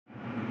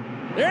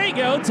There you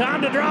go.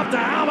 Time to drop the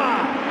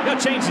hammer. Got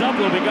to change it up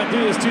a little bit. Got to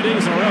do this 2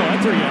 days in a row.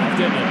 That threw you off,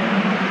 didn't it?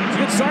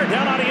 Good start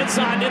down on the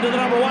inside into the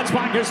number 1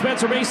 spot. Goes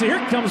Spencer Bayston. Here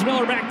comes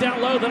Miller back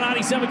down low. The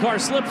 97 car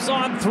slips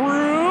on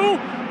through.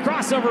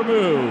 Crossover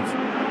move.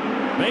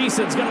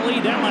 Bayston's going to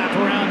lead that lap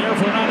around there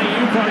for the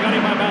 98U car. Got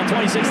him by about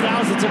 26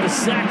 thousandths of a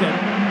second.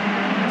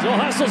 So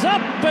hustles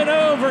up and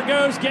over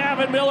goes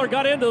Gavin Miller.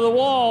 Got into the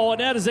wall, and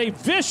that is a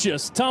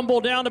vicious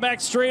tumble down the back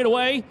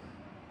straightaway.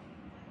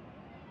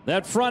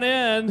 That front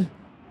end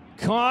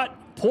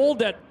caught,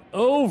 pulled it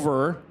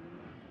over,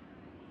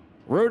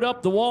 rode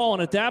up the wall,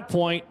 and at that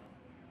point,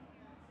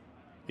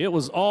 it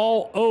was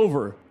all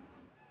over.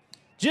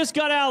 Just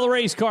got out of the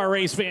race car,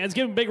 race fans.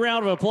 Give him a big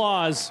round of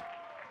applause.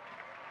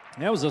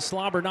 That was a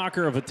slobber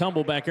knocker of a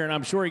tumble back there, and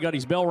I'm sure he got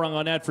his bell rung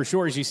on that for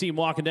sure as you see him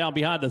walking down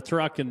behind the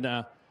truck.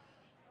 And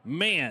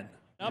man,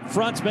 up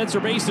front, Spencer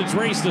Bayston's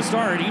race to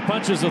start. He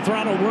punches the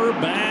throttle. We're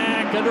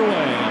back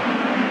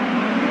underway.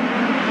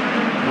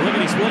 Look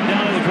at him split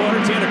down in the corner.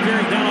 Tanner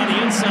Carrick down on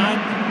the inside.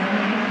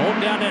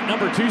 Holding down that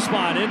number 2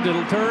 spot into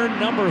turn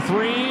number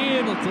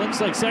 3. And it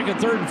looks like second,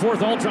 third, and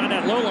fourth all trying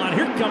that low line.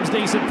 Here comes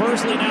Jason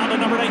Pursley now. The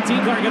number 19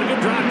 car got a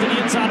good drop to the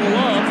inside of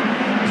Love.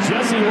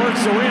 Jesse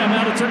works the rim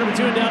out of turn number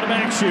 2 and down the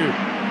back chute.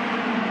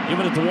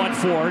 Giving it to what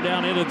for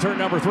down into turn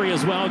number 3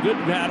 as well. Good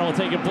battle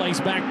taking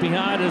place back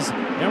behind as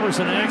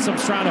Emerson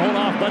Axum's trying to hold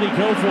off Buddy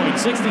Kofoid.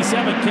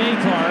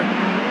 67K car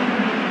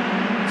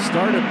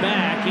started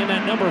back in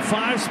that number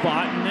 5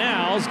 spot, and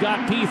now's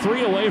got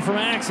P3 away from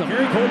Axum.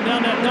 Carrick holding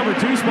down that number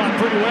 2 spot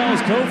pretty well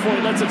as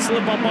Kofoid lets it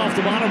slip up off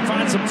the bottom,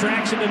 finds some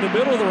traction in the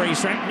middle of the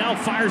racetrack, now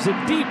fires it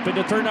deep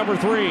into turn number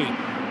 3.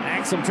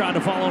 Axum trying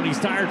to follow these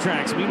tire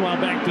tracks.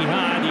 Meanwhile, back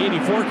behind, the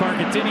 84 car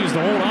continues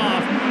to hold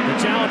off. The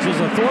challenge is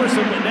a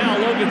Thorson, but now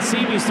Logan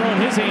Seavey's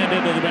throwing his hand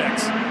into the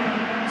mix.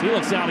 So he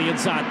looks down the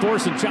inside.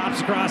 Thorson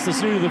chops across the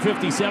snoot of the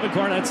 57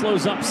 car. That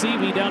slows up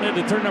Seavey down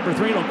into turn number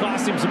 3. It'll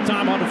cost him some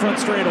time on the front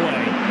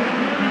straightaway.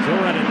 So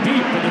running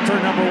deep into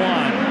turn number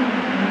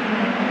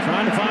 1.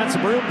 Trying to find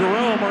some room to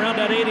roam around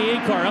that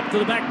 88 car. Up to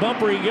the back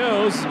bumper he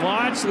goes.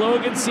 Watch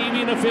Logan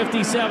Seavey in the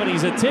 57.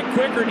 He's a tick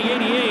quicker in the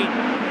 88.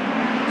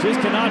 Just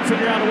cannot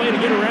figure out a way to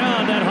get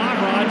around that hot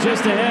rod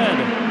just ahead.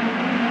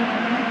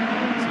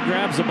 So he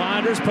grabs the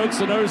binders, pokes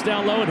the nose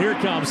down low, and here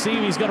comes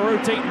Seavey's going to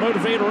rotate and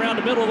motivate around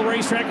the middle of the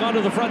racetrack onto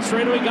the front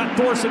straightaway. Got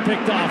Thorson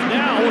picked off.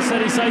 Now we'll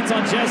set his sights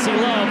on Jesse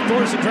Love.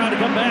 Thorson trying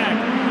to come back.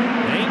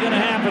 It ain't going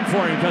to happen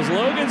for him because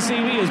Logan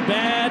Seavey is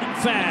bad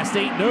fast.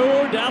 Ain't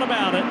no doubt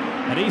about it.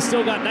 And he's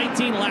still got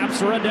 19 laps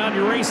to run down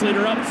your race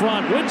leader up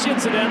front, which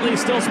incidentally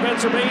is still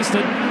Spencer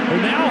Bayston, who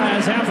now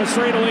has half a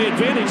straightaway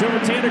advantage over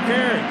Tanner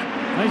Carrick.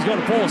 Now he's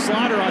going to pull a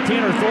slider on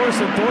Tanner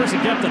Thorson.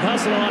 Thorson kept it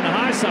hustling on the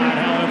high side,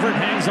 however, and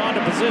hangs on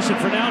to position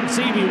for now. And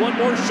Seavey, one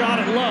more shot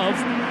at Love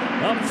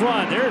up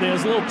front. There it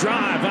is, a little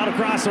drive out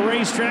across the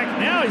racetrack.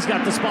 Now he's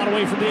got the spot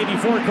away from the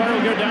 84 car.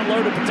 He'll go down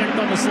low to protect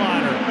on the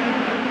slider.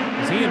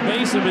 As he and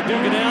Bayston have been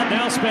duking it out,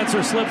 now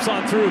Spencer slips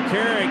on through.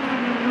 Carrick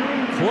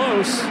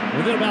close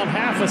within about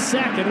half a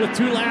second with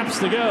 2 laps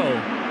to go.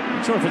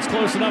 Not sure if it's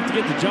close enough to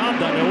get the job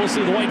done. We'll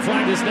see the white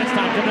flag this next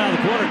time coming out of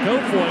the corner.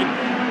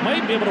 Kofoid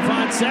might be able to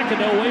find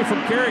second away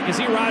from Carrick as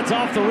he rides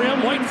off the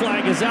rim. White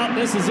flag is out, and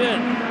this is it.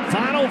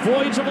 Final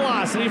voyage of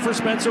velocity for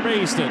Spencer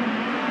Bayston.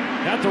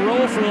 Got the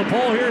roll for the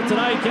pole here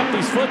tonight. Kept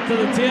his foot to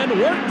the 10.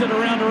 Worked it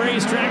around the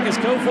racetrack as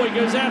Kofoid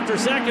goes after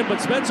second,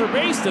 but Spencer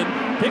Bayston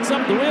picks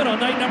up the win on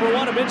night number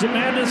 1 of Midget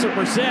Madness at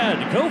Merced.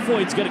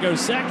 Kofoid's going to go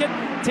second.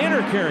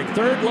 Tanner Carrick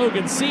third.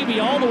 Logan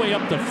Seavey all the way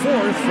up to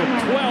 4th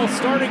from 12th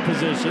starting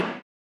position.